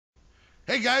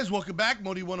Hey guys, welcome back.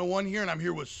 Modii101 here, and I'm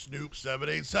here with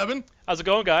Snoop787, How's it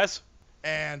going, guys?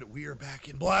 and we are back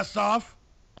in Blast Off,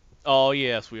 Oh,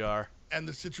 yes, we are. and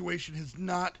the situation has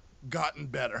not gotten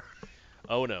better.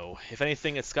 Oh, no. If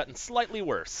anything, it's gotten slightly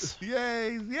worse.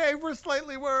 Yay, yay, we're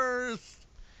slightly worse.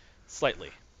 Slightly.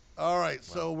 All right,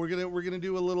 Well, so we're gonna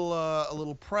do a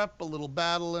little prep, a little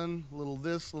battling, a little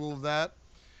this, a little that.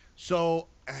 So,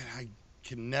 and I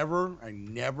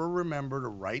never remember to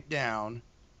write down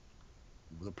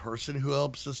the person who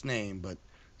helps us name, but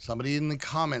somebody in the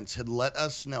comments had let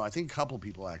us know. I think a couple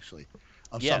people actually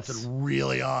of yes. something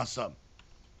really awesome.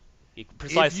 If you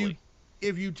Precisely.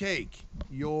 if you take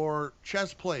your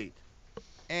chest plate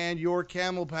and your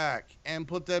camel pack and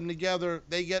put them together,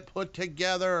 they get put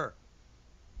together.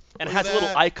 And it Look at has a little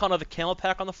that. icon of the camel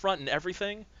pack on the front and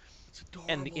everything, It's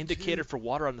and the adorable indicator too. for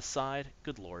water on the side.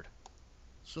 Good lord.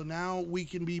 So now we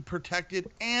can be protected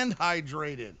and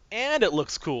hydrated. And it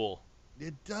looks cool.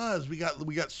 It does. We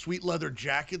got sweet leather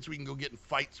jackets we can go get in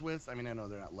fights with. I mean, I know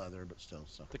they're not leather, but still.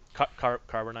 So The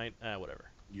carbonite. Whatever.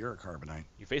 you're a carbonite.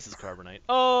 Your face is carbonite.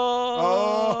 Oh!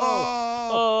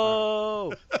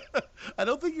 Oh! Oh! I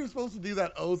don't think you're supposed to do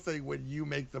that O thing when you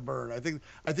make the burn. I think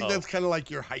Oh. that's kind of like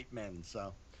your hype men. So,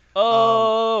 um,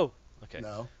 Oh! Okay.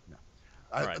 no, no.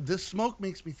 Alright. This smoke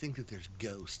makes me think that there's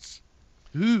ghosts.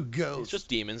 Ooh, It's just ghosts.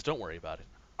 demons. Don't worry about it.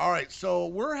 All right, so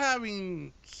we're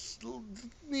having,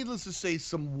 needless to say,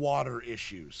 some water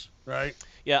issues, right?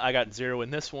 Yeah, I got 0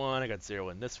 in this one. I got 0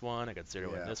 in this one. I got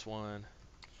 0 in Yeah. this one.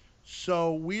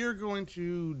 So we are going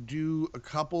to do a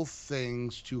couple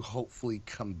things to hopefully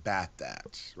combat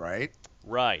that, right?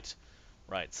 Right,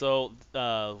 right. So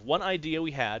one idea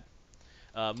we had,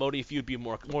 Modi, if you'd be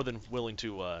more than willing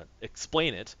to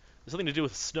explain it, there's something to do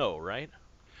with snow, right?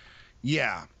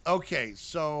 Yeah. Okay.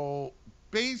 So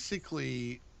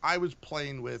basically, I was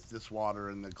playing with this water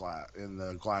in the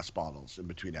glass bottles in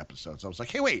between episodes. I was like,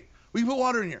 "Hey, wait, we can put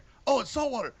water in here. Oh, it's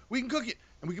salt water. We can cook it,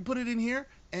 and we can put it in here.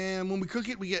 And when we cook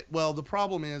it, we get well. The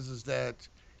problem is that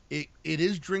it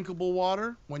is drinkable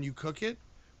water when you cook it,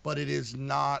 but it is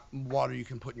not water you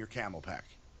can put in your camel pack.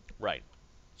 Right.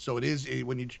 So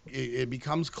when it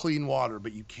becomes clean water,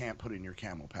 but you can't put it in your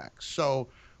camel pack. So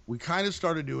we kind of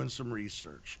started doing some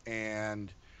research,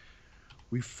 and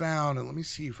we found, and let me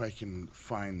see if I can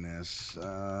find this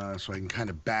so I can kind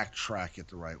of backtrack it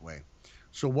the right way.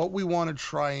 So what we want to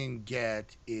try and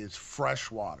get is fresh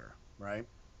water, right?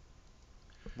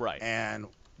 Right. And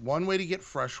one way to get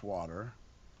fresh water.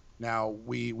 Now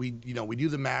we do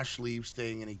the mashed leaves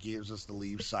thing, and it gives us the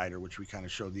leaf cider, which we kind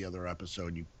of showed the other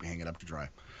episode. You hang it up to dry,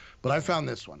 but I found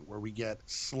this one where we get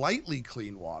slightly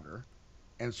clean water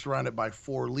and surround it by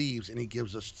 4 leaves, and it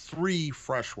gives us 3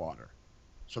 fresh water.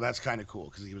 So that's kind of cool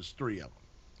because it gives us 3 of them.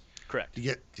 Correct. To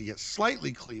get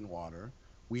slightly clean water,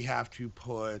 we have to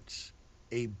put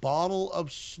a bottle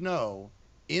of snow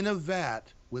in a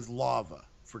vat with lava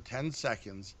for 10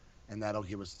 seconds, and that'll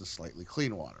give us the slightly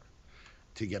clean water.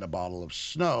 To get a bottle of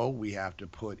snow, we have to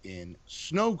put in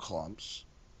snow clumps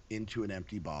into an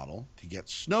empty bottle. To get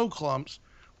snow clumps,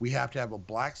 we have to have a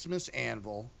blacksmith's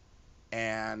anvil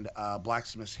and a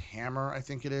blacksmith's hammer, I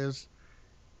think it is,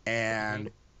 Hmm.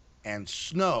 and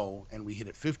snow, and we hit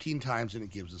it 15 times, and it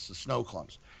gives us the snow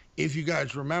clumps. If you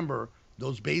guys remember,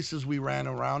 those bases we ran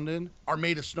around in are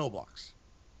made of snow blocks.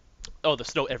 Oh, the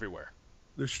snow everywhere.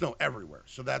 There's snow everywhere,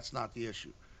 so that's not the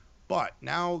issue. But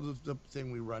now the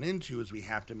thing we run into is we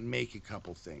have to make a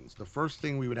couple things. The first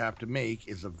thing we would have to make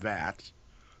is a vat.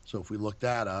 So if we look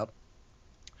that up,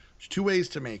 there's 2 ways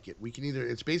to make it. We can either,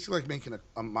 it's basically like making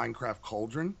a Minecraft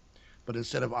cauldron, but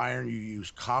instead of iron, you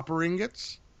use copper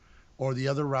ingots. Or the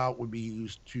other route would be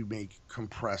used to make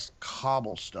compressed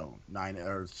cobblestone, 9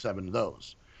 or 7 of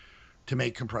those. To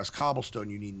make compressed cobblestone,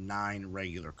 you need 9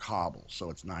 regular cobbles. So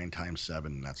it's 9 times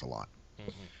 7, and that's a lot. Hmm.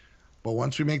 But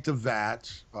once we make the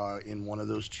vat in one of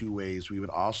those 2 ways, we would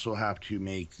also have to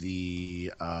make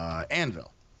the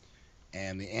anvil.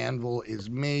 And the anvil is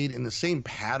made in the same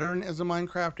pattern as a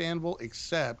Minecraft anvil,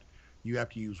 except you have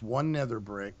to use 1 nether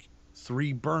brick,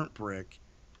 3 burnt brick,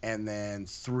 and then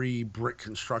 3 brick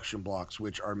construction blocks,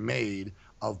 which are made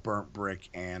of burnt brick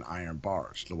and iron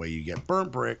bars. The way you get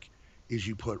burnt brick is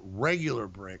you put regular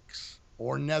bricks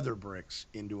or nether bricks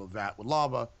into a vat with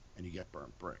lava, and you get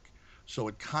burnt brick. So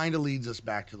it kind of leads us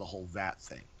back to the whole vat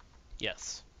thing.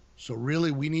 Yes. So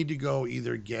really, we need to go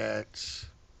either get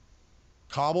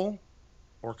cobble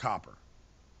or copper.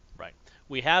 Right.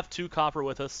 We have 2 copper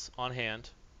with us on hand.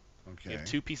 We have Okay.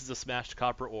 2 pieces of smashed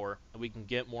copper ore, and we can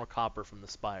get more copper from the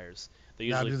spires. They're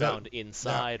Now, usually does that found now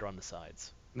inside or on the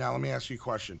sides. now let me ask you a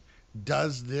question.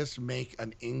 Does this make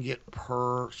an ingot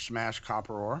per smashed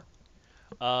copper ore?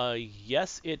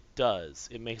 Yes, it does.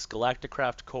 It makes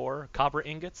Galacticraft core copper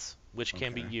ingots, which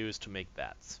can be Okay. used to make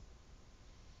vats.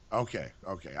 Okay.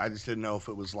 Okay. I just didn't know if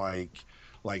it was like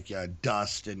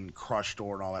dust and crushed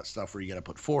ore and all that stuff where you got to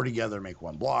put four together, make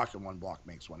one block, and one block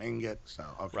makes one ingot. So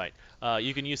okay. Right.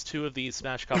 You can use two of these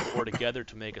smashed copper ore together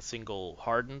to make a single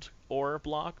hardened ore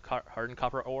block, hardened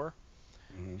copper ore,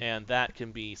 Hmm. and that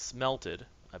can be smelted,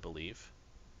 I believe,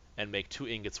 and make two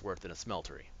ingots worth in a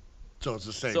smeltery. So it's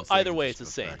the same So thing. either It way, it's just the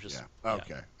goes same. back. Just Yeah. yeah,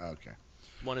 Okay. Okay.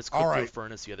 one is All cooked through a right.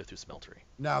 furnace, the other through smeltery.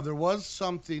 Now there was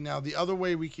something. Now the other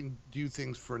way we can do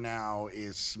things for now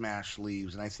is smash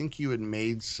leaves, and I think you had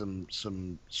made some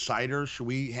cider. Should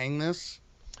we hang this?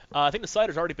 I think the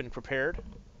cider's already been prepared.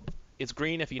 It's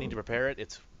green if you need to prepare it.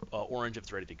 It's orange if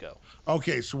it's ready to go.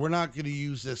 Okay, so we're not going to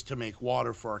use this to make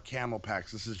water for our camel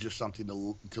packs. This is just something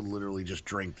to literally just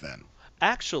drink then.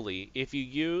 Actually, if you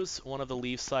use one of the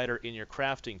leaf cider in your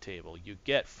crafting table, you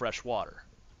get fresh water,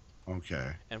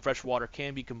 Okay. and fresh water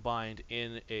can be combined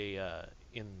in the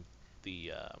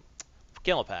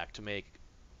camel pack to make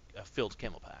a filled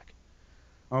camel pack.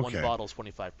 One Okay. bottle is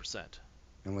 25%.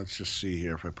 And let's just see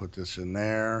here if I put this in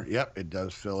there. Yep, it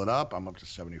does fill it up. I'm up to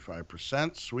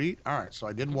 75%. Sweet. All right, so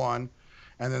I did Mm-hmm. one.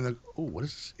 And then oh, what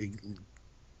is this?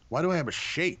 Why do I have a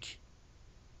shake?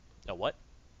 A what?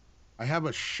 I have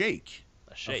a shake.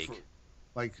 A shake.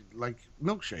 Like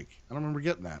milkshake. I don't remember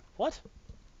getting that. What?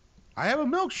 I have a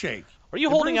milkshake. Are you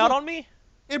It holding brings out all, on me?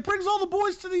 it brings all the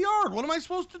boys to the yard. What am I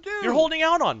supposed to do? You're holding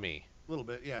out on me. A little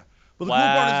bit, yeah. But the cool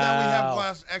part is now we have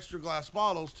Wow. extra glass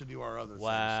bottles to do our other things. So.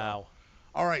 Wow.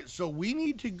 All right, so we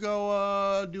need to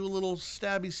go do a little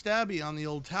stabby on the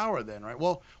old tower then, right?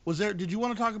 Well, did you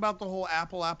want to talk about the whole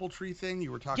apple tree thing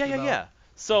you were Yeah, talking yeah, about? yeah.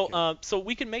 So, Okay. so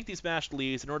we can make these mashed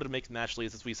leaves. In order to make mashed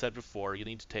leaves, as we said before, you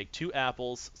need to take two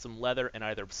apples, some leather, and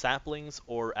either saplings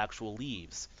or actual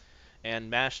leaves. And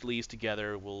mashed leaves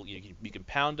together will you can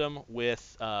pound them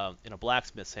with in a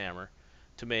blacksmith's hammer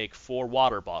to make 4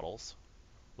 water bottles,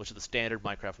 which are the standard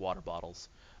Minecraft water bottles.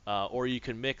 Or you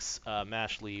can mix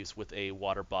mashed leaves with a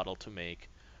water bottle to make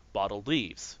bottled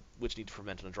leaves, which need to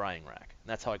ferment in a drying rack. And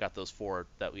that's how I got those 4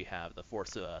 that we have, the 4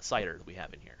 cider that we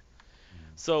have in here.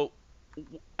 So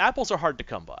apples are hard to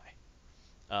come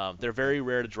by. They're very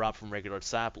rare to drop from regular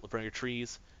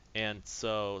trees, and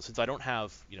so since I don't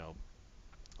have,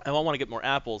 I want to get more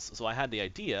apples, so I had the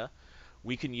idea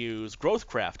we can use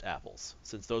Growthcraft apples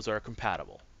since those are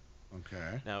compatible.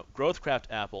 Okay. Now, Growthcraft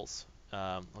apples,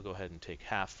 I'll go ahead and take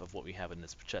half of what we have in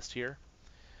this chest here.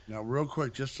 Now, real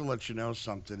quick, just to let you know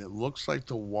something, it looks like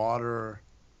the water,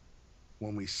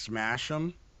 when we smash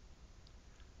them,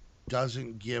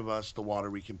 doesn't give us the water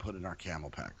we can put in our camel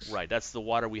packs. Right, that's the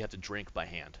water we have to drink by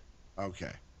hand.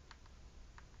 Okay.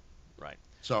 Right.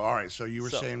 So, all right. So you were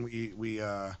So, saying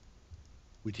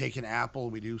we take an apple,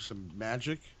 we do some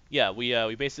magic. yeah,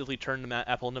 we basically turn the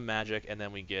apple into magic, and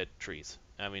then we get trees.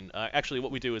 I mean, actually,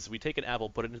 what we do is we take an apple,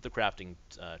 put it into the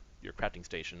your crafting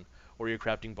station or your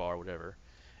crafting bar, whatever,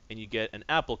 and you get an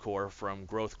apple core from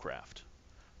Growthcraft,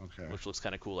 Okay. which looks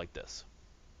kind of cool like this.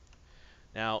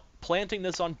 Now, planting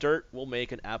this on dirt will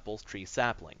make an apple tree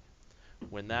sapling.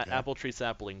 When that Okay. apple tree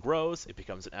sapling grows, it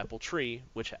becomes an apple tree,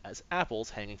 which has apples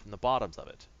hanging from the bottoms of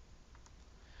it.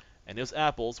 And those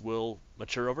apples will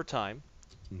mature over time,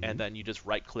 and then you just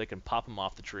right-click and pop them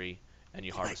off the tree, and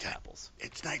you harvest Nighttime. apples.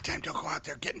 It's nighttime. Don't go out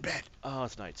there. Get in bed. Oh,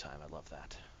 it's nighttime. I love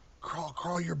that.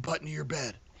 Crawl your butt into your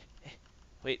bed.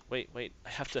 Wait. I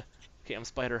have to. Okay, I'm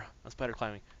spider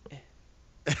climbing.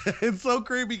 It's so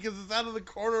creepy because it's out of the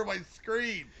corner of my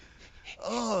screen.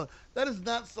 Oh, that is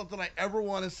not something I ever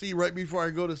want to see right before I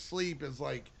go to sleep. Is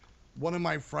like one of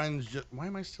my friends just. Why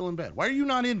am I still in bed? Why are you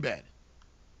not in bed?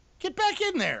 Get back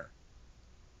in there.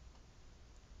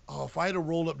 Oh, if I had a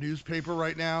rolled up newspaper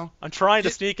right now. I'm trying to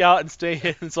sneak out and stay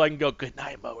hidden so I can go. Good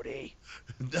night, Modii.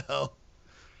 No.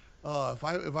 Oh, if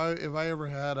I ever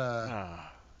had a.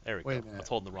 Ah, there we Wait go. a minute. I was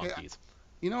holding the wrong Okay, keys.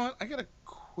 You know what? I got a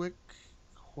quick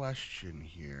question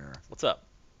here. What's up?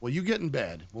 Well, you get in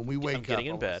bed when we wake up. I'm getting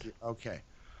in I'll bed. see- Okay.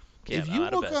 Okay, If I'm you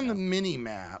out of look bed on now. the mini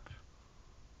map,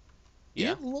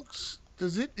 Yeah. it looks.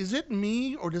 Is it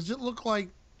me or does it look like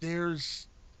there's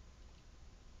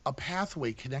a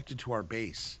pathway connected to our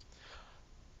base?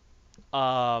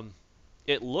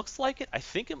 It looks like it. I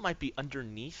think it might be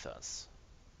underneath us.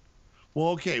 Well,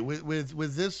 okay.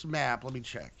 With this map, let me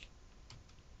check.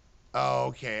 Oh,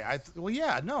 okay. Well,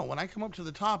 yeah. No. When I come up to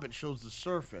the top, it shows the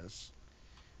surface.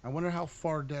 I wonder how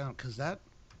far down, because that.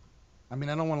 I mean,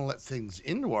 I don't want to let things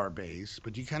into our base,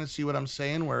 but do you kind of see what I'm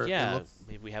saying? Where it Yeah, looks.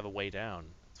 maybe we have a way down,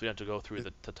 so we don't have to go through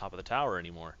the top of the tower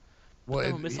anymore. But Well,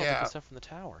 then we'll miss all the yeah. good stuff from the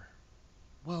tower.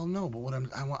 Well, no, but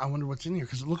I wonder what's in here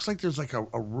because it looks like there's like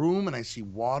a room and I see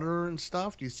water and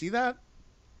stuff. Do you see that?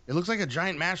 It looks like a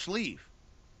giant mashed leaf.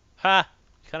 Ha!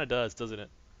 Kind of does, doesn't it?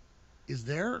 Is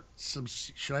there some?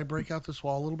 Should I break out this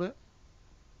wall a little bit?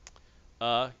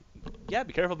 Uh, yeah.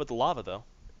 Be careful about the lava though,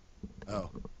 Oh,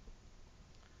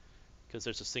 because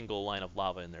there's a single line of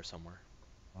lava in there somewhere.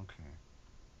 okay.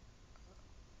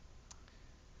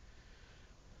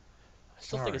 I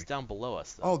still think it's Sorry. down below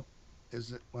us though. Oh,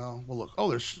 is it? Well, well, look. Oh,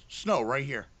 there's snow right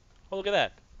here. Oh, look at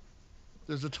that.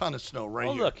 There's a ton of snow right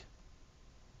Oh, here. look.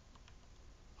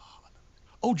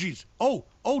 Oh, geez. Oh,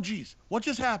 geez. What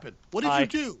just happened? What did Hi. you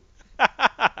do?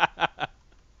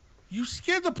 You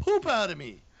scared the poop out of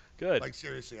me. Good. Like,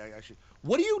 seriously, I actually.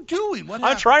 What are you doing? What I'm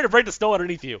happened? trying to break the snow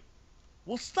underneath you.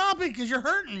 Well, stop it, because you're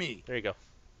hurting me. There you go.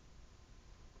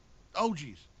 Oh,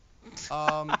 geez.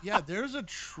 Yeah, there's a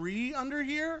tree under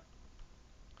here.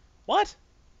 What?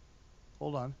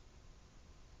 Hold on.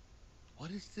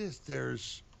 What is this?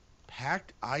 There's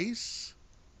packed ice.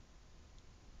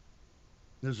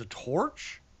 There's a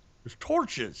torch. There's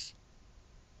torches.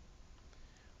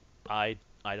 I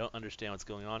don't understand what's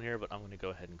going on here, but I'm going to go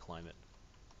ahead and climb it.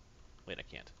 Wait, I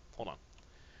can't. Hold on.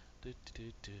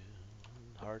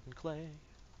 Hardened clay.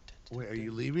 Wait, are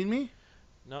you leaving me?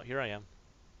 No, here I am.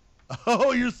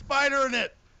 Oh, you're spidering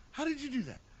it. How did you do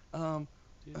that?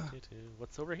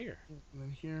 What's over here? And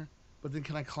then here. But then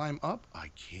can I climb up? I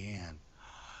can.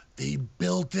 They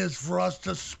built this for us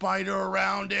to spider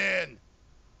around in.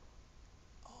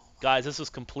 Guys, this was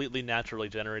completely naturally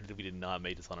generated. We did not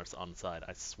make this on the side.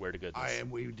 I swear to goodness.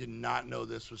 We did not know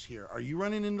this was here. Are you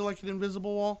running into like an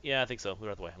invisible wall? Yeah, I think so. Move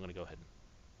out of the way. I'm going to go ahead.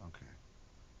 Okay.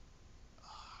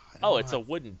 Oh, it's a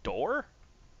wooden door?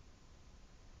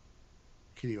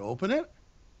 Can you open it?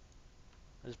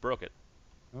 I just broke it.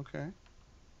 Okay.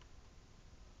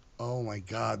 Oh my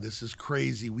God, this is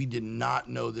crazy. We did not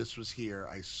know this was here.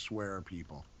 I swear,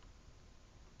 people.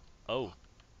 Oh.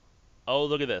 Oh,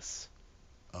 look at this.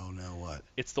 Oh no, what?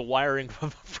 It's the wiring.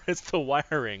 It's the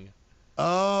wiring.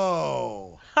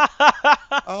 Oh.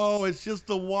 Oh, it's just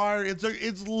the wire.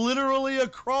 It's literally a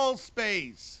crawl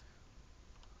space.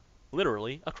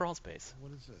 Literally a crawl space.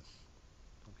 What is this?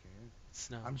 Okay.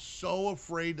 Snow. I'm so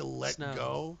afraid to let Snow.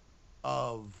 go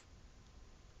of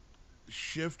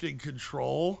shift and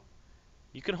control.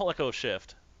 You can let go of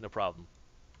shift, no problem.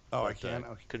 Oh, But, I can.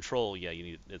 Okay. Control, yeah, you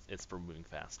need it's for moving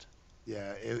fast.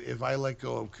 Yeah, if I let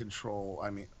go of control, I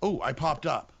mean, oh, I popped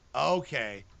up.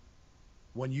 Okay.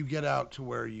 When you get out to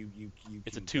where you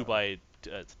It's a can two go. by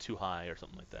it's too high or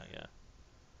something like that. Yeah.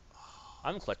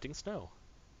 I'm collecting snow.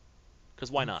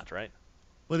 Cause why not, right?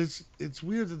 But it's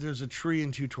weird that there's a tree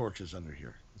and two torches under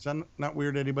here. Is that not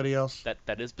weird to anybody else?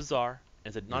 That is bizarre.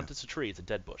 And it's not Yeah. just a tree; it's a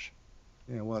dead bush.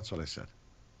 Yeah, well, that's what I said.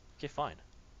 Okay, fine.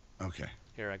 Okay.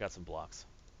 Here, I got some blocks.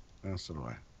 Well, so do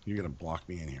I. You're gonna block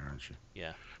me in here, aren't you?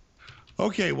 Yeah.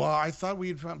 Okay. Well, I thought we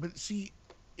had found, but see,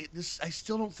 I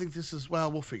still don't think this is.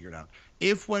 Well, we'll figure it out.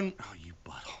 If when, oh, you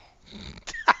butthole.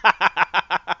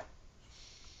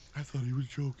 I thought he was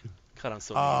joking. God, I'm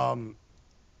so mean.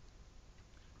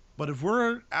 But if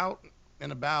we're out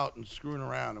and about and screwing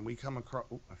around and we come across,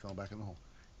 oh, I fell back in the hole,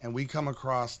 and we come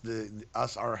across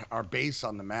our base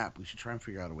on the map, we should try and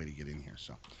figure out a way to get in here.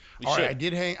 So, We all should.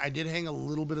 right, I did hang a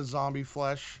little bit of zombie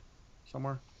flesh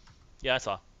somewhere. Yeah, I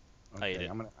saw. I Okay, ate it.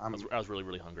 I'm. I was really,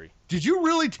 really hungry. Did you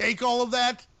really take all of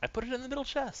that? I put it in the middle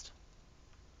chest.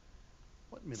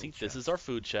 What middle See, chest? this is our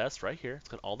food chest right here. It's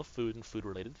got all the food and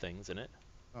food-related things in it.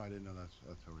 Oh, I didn't know that's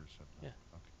how we were set up. Yeah.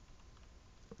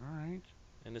 Okay. All right.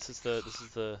 And this is the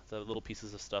little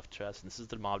pieces of stuff chest. And this is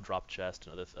the mob drop chest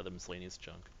and other miscellaneous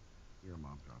junk. Your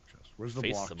mob drop chest. Where's the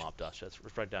Face block the mob drop chest.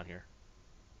 It's right down here.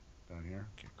 down here?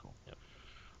 Okay, cool. Yep.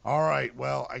 All right.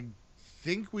 Well, I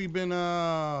think we've been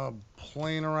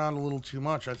playing around a little too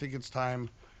much. I think it's time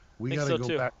we Think got to so go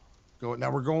too. back. Go now.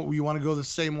 We're going. We want to go the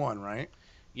same one, right?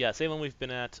 Yeah, same one we've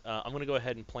been at. I'm gonna go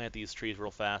ahead and plant these trees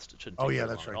real fast. It shouldn't take Oh yeah,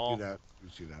 very that's long right. at all. Do that.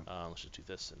 Let's do that. Let's just do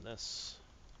this and this.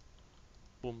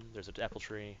 Boom. There's an apple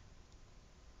tree.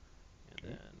 And Okay.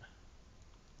 then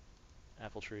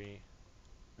apple tree.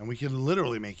 And we could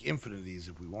literally make infinite of these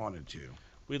if we wanted to.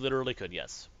 We literally could,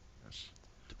 yes. Yes.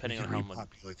 Depending we on could how much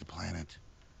repopulate the planet.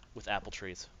 with apple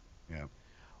trees. Yeah.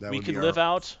 That We would could be live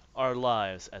out our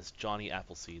lives as Johnny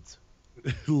Appleseeds.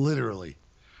 literally.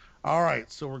 All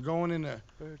right, so we're going into.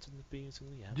 Birds and the bees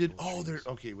and the apple trees.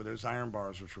 Okay. Well, there's iron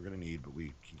bars which we're gonna need, but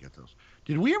we can get those.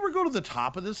 Did we ever go to the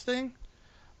top of this thing?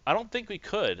 I don't think we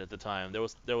could at the time. There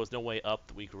was no way up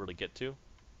that we could really get to.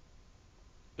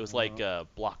 It was like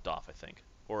blocked off, I think,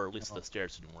 or at least the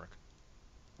stairs didn't work.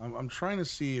 I'm trying to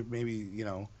see if maybe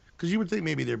because you would think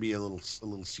maybe there'd be a little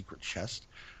secret chest.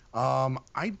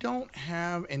 I don't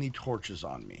have any torches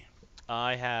on me.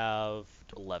 I have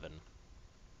 11.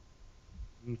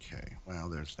 Okay, well,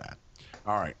 there's that.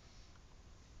 All right.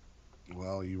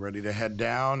 Well, you ready to head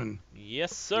down and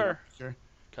Yes, get up sir. here?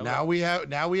 Come Now on. we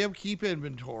have keep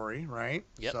inventory, right?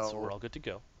 Yep, so we're So all good to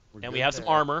go. we're And we good have some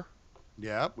there. armor.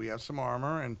 Yep, we have some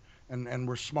armor and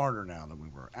we're smarter now than we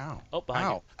were. Ow. Oh, behind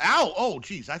you. Ow. Ow. Oh,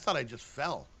 geez, I thought I just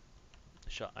fell.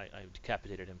 I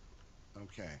decapitated him.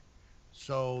 Okay.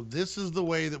 So this is the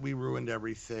way that we ruined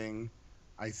everything.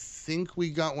 I think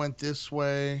we went this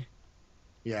way.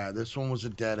 Yeah, this one was a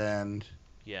dead end.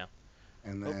 Yeah.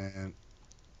 And Oh, then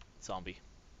zombie.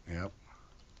 yep.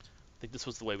 I think this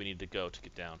was the way we needed to go to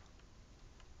get down.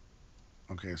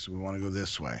 Okay, so we want to go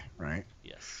this way, right?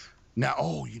 Yes. Now,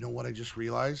 oh, you know what I just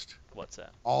realized? What's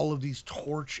that? All of these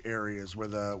torch areas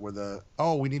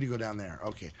oh, we need to go down there.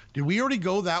 Okay. Did we already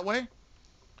go that way?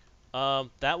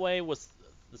 That way was,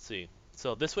 let's see.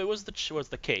 So this way was the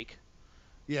cake.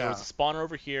 There Yeah. was a spawner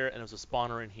over here, and there was a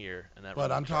spawner in here, and that.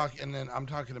 But I'm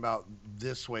talking about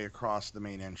this way across the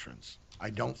main entrance. I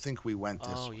don't think we went this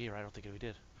way. Oh, yeah, I don't think we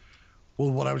did.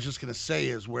 Well, what I was just gonna say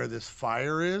is where this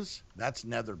fire is, that's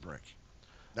nether brick.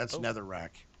 That's netherrack.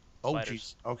 Oh,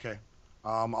 jeez. Okay.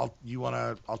 I'll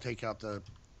take out the,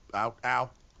 ow.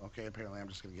 Okay, apparently I'm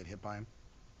just gonna get hit by him.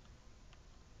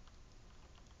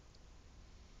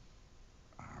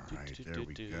 All right, there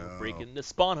we go. Breaking the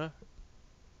spawner.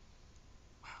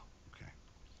 Wow. Okay.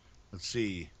 Let's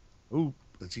see. Ooh,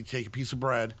 let's see. Take a piece of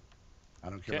bread. I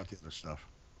don't care about the other stuff.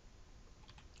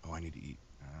 Oh, I need to eat.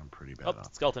 I'm pretty bad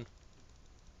off. Skeleton.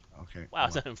 Okay. Wow,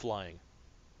 is that him flying?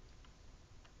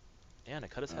 And I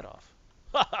cut his head off.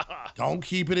 Don't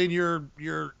keep it in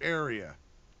your area.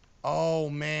 Oh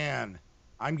man,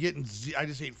 I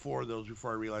just ate 4 of those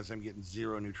before I realized I'm getting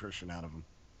 0 nutrition out of them.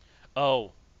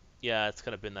 Oh, yeah, it's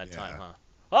kind of been that time, huh?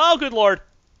 Oh, good lord!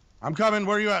 I'm coming.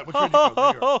 Where are you at? Which way did you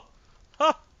go? There you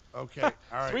are. Okay. All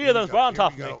right. 3 of them were on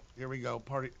top of me. Here we go.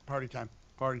 Party time.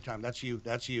 Party time. That's you.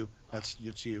 It's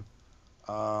you.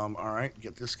 All right.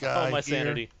 Get this guy. Oh, my here.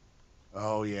 sanity.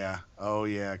 Oh yeah.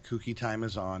 Kooky time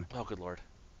is on. Oh, good lord.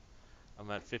 I'm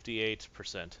at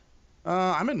 58%.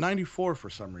 I'm at 94 for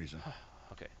some reason.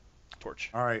 Okay.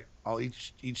 Torch. All right. I'll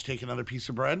each take another piece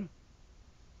of bread.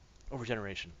 Oh,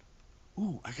 regeneration.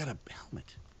 Ooh, I got a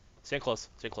helmet. Stand close.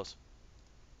 Stand close.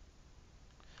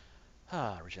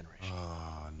 Ah, regeneration.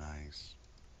 Oh, nice.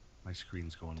 My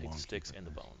screen's going Take wonky. the sticks and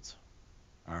the bones.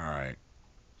 All right.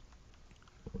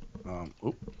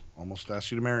 Almost asked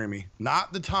you to marry me.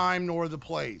 Not the time nor the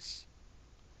place.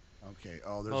 Okay.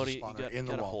 Oh, there's Modii, a spawner in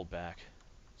the gotta wall. hold back.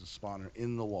 There's a spawner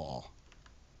in the wall.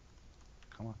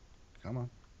 Come on.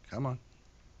 Wow,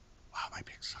 my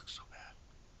pick sucks so bad.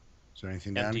 Is there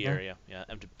anything down Empty here? area. Yeah,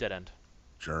 empty, dead end.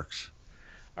 Jerks.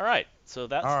 All right, so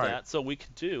that's All right. that. So we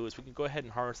can do is we can go ahead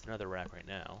and harvest another rack right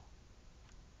now.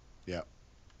 Yep.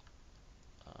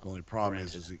 The only problem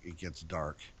is it gets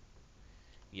dark.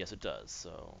 Yes, it does.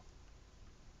 So.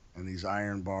 And these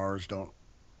iron bars don't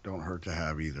hurt to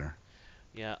have either.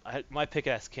 Yeah, my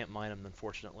pickaxe can't mine them,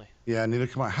 unfortunately. Yeah, neither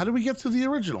can I. How did we get to the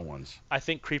original ones? I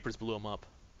think creepers blew them up.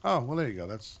 Oh, well, there you go.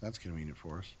 That's convenient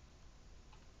for us.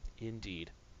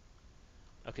 Indeed.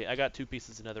 Okay, I got 2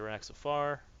 pieces of netherrack so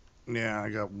far. Yeah, I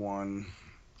got 1.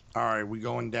 All right, we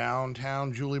going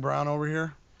downtown, Julie Brown over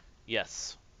here?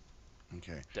 Yes.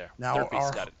 Okay. There. Now, 3rd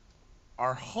piece, got it.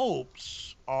 Our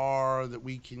hopes are that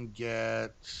we can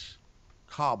get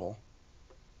cobble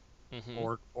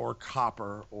or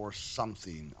copper or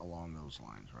something along those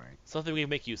lines, right? Something we can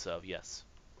make use of, yes.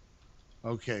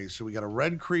 Okay, so we got a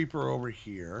red creeper over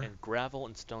here. And gravel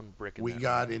and stone brick in We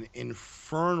got an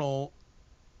infernal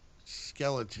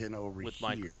skeleton over here.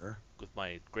 With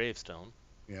my gravestone.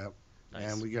 Yep.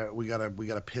 Nice. And we got a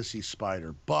pissy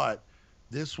spider. But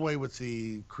this way with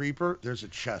the creeper, there's a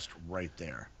chest right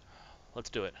there. Let's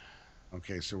do it.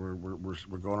 Okay, so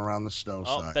we're going around the snow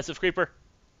Oh, side. massive creeper.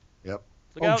 Yep.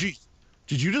 Look out. Geez.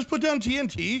 Did you just put down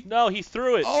TNT? No, he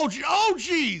threw it. Oh,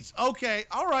 jeez. Okay.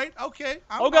 All right. Okay.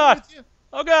 Oh, God. I'm with you.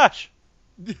 Oh, gosh.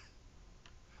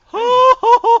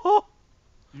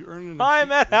 You earned an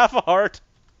I'm at half a heart.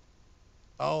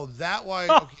 Oh,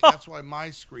 that's why my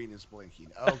screen is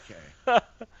blinking. Okay.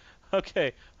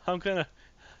 Okay,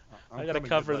 I gotta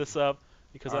cover this up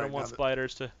because I don't want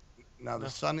spiders to. Now the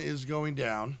sun is going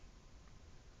down.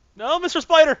 No, Mr.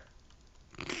 Spider.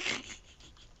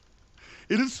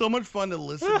 It is so much fun to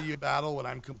listen to you battle when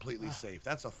I'm completely safe.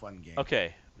 That's a fun game.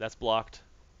 Okay, that's blocked.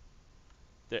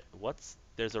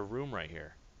 There's a room right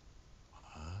here.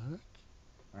 What?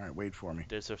 All right, wait for me.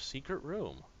 There's a secret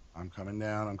room. I'm coming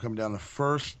down. The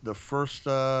first.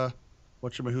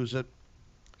 Whatchamahoo's it?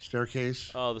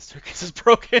 Staircase. Oh, the staircase is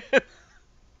broken.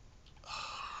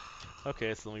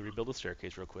 Okay, so let me rebuild the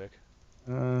staircase real quick.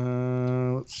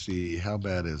 Let's see. How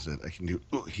bad is it? I can do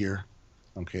here.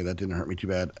 Okay, that didn't hurt me too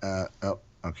bad. Oh,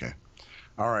 okay.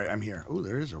 All right, I'm here. Oh,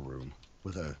 there is a room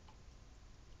with a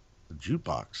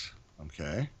jukebox.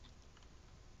 Okay.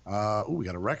 Oh, we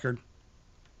got a record.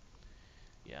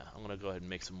 Yeah, I'm gonna go ahead and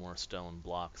make some more stone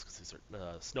blocks because these are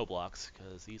snow blocks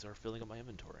because these are filling up my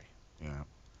inventory. Yeah.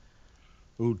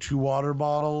 Ooh, 2 water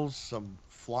bottles, some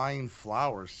flying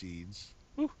flower seeds.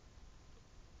 Woo.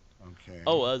 Okay.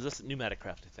 Oh, this pneumatic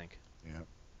craft, I think. Yeah.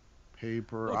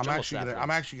 Paper. Oh, I'm jungle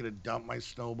actually gonna dump my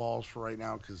snowballs for right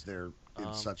now because they're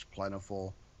in such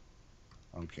plentiful.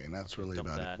 Okay, and that's really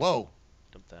about it. Whoa.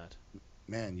 Dump that.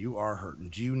 Man, you are hurting.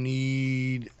 Do you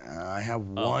need? I have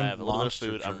one. I have a little bit of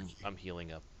food. Turkey. I'm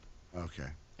healing up. Okay.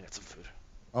 I got some food.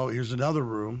 Oh, here's another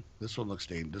room. This one looks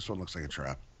This one looks like a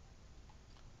trap.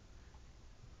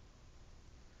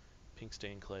 Pink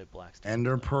stained clay, black stained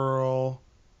Ender clay. pearl.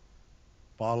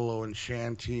 Bottle of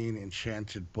enchanting,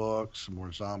 enchanted books, some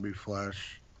more zombie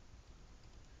flesh.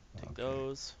 Take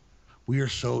those. We are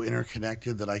so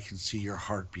interconnected that I can see your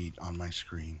heartbeat on my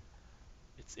screen.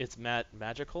 It's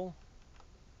magical.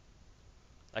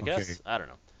 I guess. I don't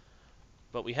know.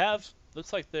 But we have.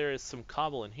 Looks like there is some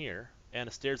cobble in here and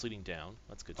a stairs leading down.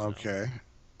 That's good to know. Okay.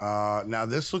 Now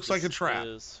this looks like a trap.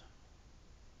 Is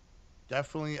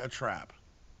definitely a trap.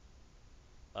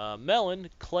 Melon,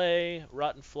 clay,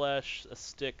 rotten flesh, a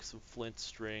stick, some flint,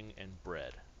 string, and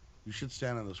bread. You should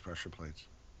stand on those pressure plates.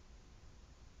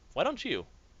 Why don't you?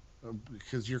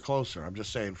 Because you're closer. I'm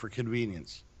just saying, for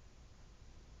convenience.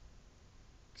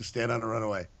 Just stand on a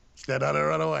runaway. Stand on a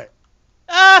runaway.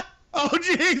 Ah! Oh,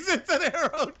 jeez, it's an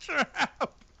arrow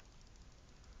trap.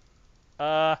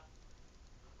 I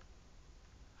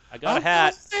got a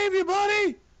hat. Save you,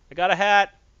 buddy. I got a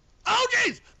hat. Oh,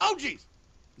 jeez. Oh, jeez.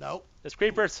 No. There's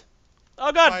creepers.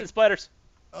 Oh, God, there's spiders.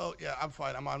 Oh, yeah, I'm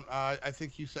fine. I'm on. I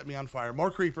think you set me on fire.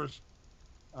 More creepers.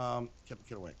 Get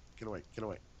away. Get away. Get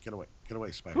away. Get away. Get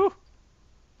away, spider. Whew.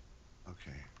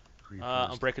 Okay. Creepers.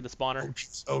 I'm breaking the spawner.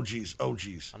 Oh, jeez. Oh,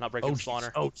 jeez. I'm not breaking the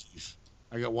spawner. Oh, jeez.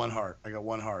 I got 1 heart. I got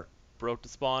 1 heart. Broke the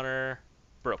spawner.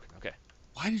 Broken. Okay.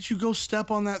 Why did you go step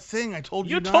on that thing? I told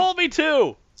you You not. told me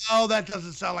to! Oh, that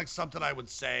doesn't sound like something I would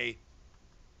say.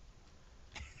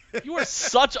 You are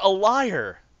such a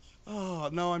liar. Oh,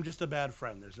 no, I'm just a bad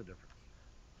friend. There's a difference.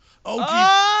 Oh,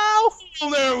 geez.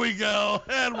 Oh, there we go.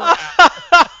 And we're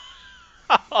out.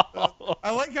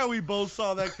 I like how we both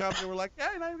saw that come and we're like,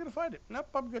 yeah, you're not even going to find it. Nope,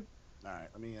 I'm good. All right,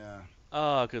 let me...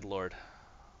 Oh, good lord.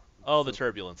 Oh, the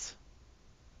turbulence.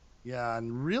 Yeah,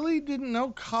 and really didn't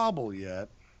know cobble yet.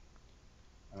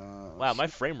 Wow, my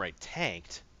frame rate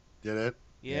tanked. Did it?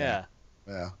 Yeah.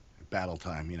 Well, battle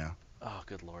time, you know. Oh,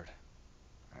 good lord.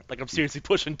 Like, I'm seriously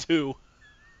pushing 2.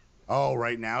 Oh,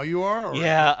 right now you are? Or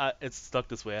yeah, it's stuck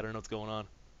this way. I don't know what's going on.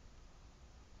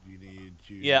 You need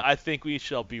to... Yeah, I think we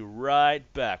shall be right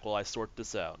back while I sort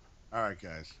this out. All right,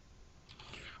 guys.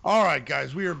 All right,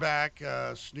 guys, we are back.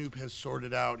 Snoop has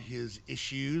sorted out his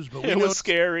issues, but it was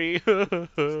scary.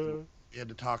 We had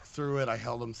to talk through it. I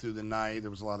held him through the night.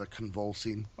 There was a lot of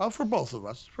convulsing. Well, for both of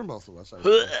us. For both of us.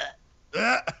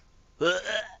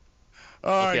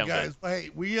 All right, guys. Hey,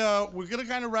 we're gonna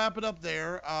kind of wrap it up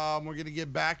there. We're gonna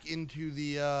get back into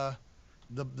the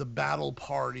battle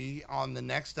party on the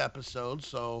next episode.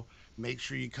 So make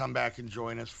sure you come back and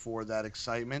join us for that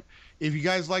excitement. If you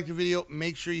guys liked the video,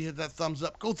 make sure you hit that thumbs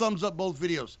up. Go thumbs up both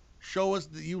videos. Show us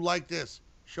that you like this.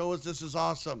 Show us this is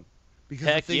awesome. Because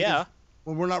Heck the thing yeah. is,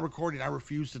 when we're not recording, I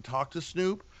refuse to talk to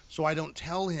Snoop, so I don't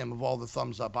tell him of all the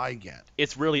thumbs up I get.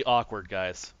 It's really awkward,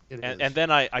 guys. And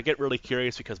then I get really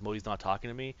curious because Modi's not talking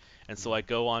to me, and so I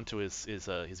go onto his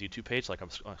YouTube page like I'm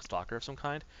a stalker of some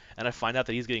kind, and I find out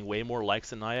that he's getting way more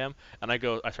likes than I am, and I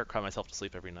start crying myself to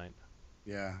sleep every night.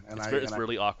 Yeah, and it's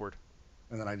really awkward.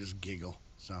 And then I just giggle.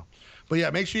 So, but yeah,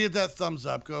 make sure you hit that thumbs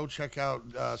up. Go check out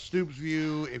Snoop's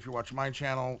view if you're watching my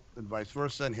channel, and vice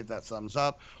versa, and hit that thumbs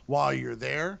up while you're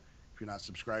there. If you're not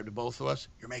subscribed to both of us,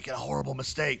 you're making a horrible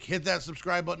mistake. Hit that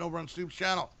subscribe button over on Snoop's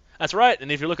channel. That's right,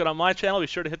 and if you're looking on my channel, be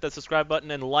sure to hit that subscribe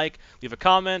button and leave a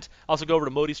comment. Also go over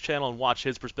to Modi's channel and watch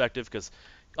his perspective, because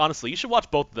honestly, you should watch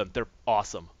both of them. They're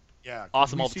awesome. Yeah.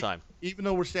 Awesome all the time. Even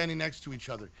though we're standing next to each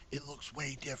other, it looks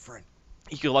way different.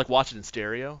 You could watch it in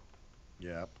stereo.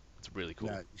 Yep. It's really cool.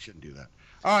 Yeah, you shouldn't do that.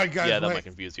 All right, guys. Yeah, that might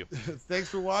confuse you. Thanks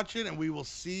for watching, and we will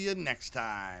see you next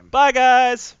time. Bye,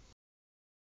 guys.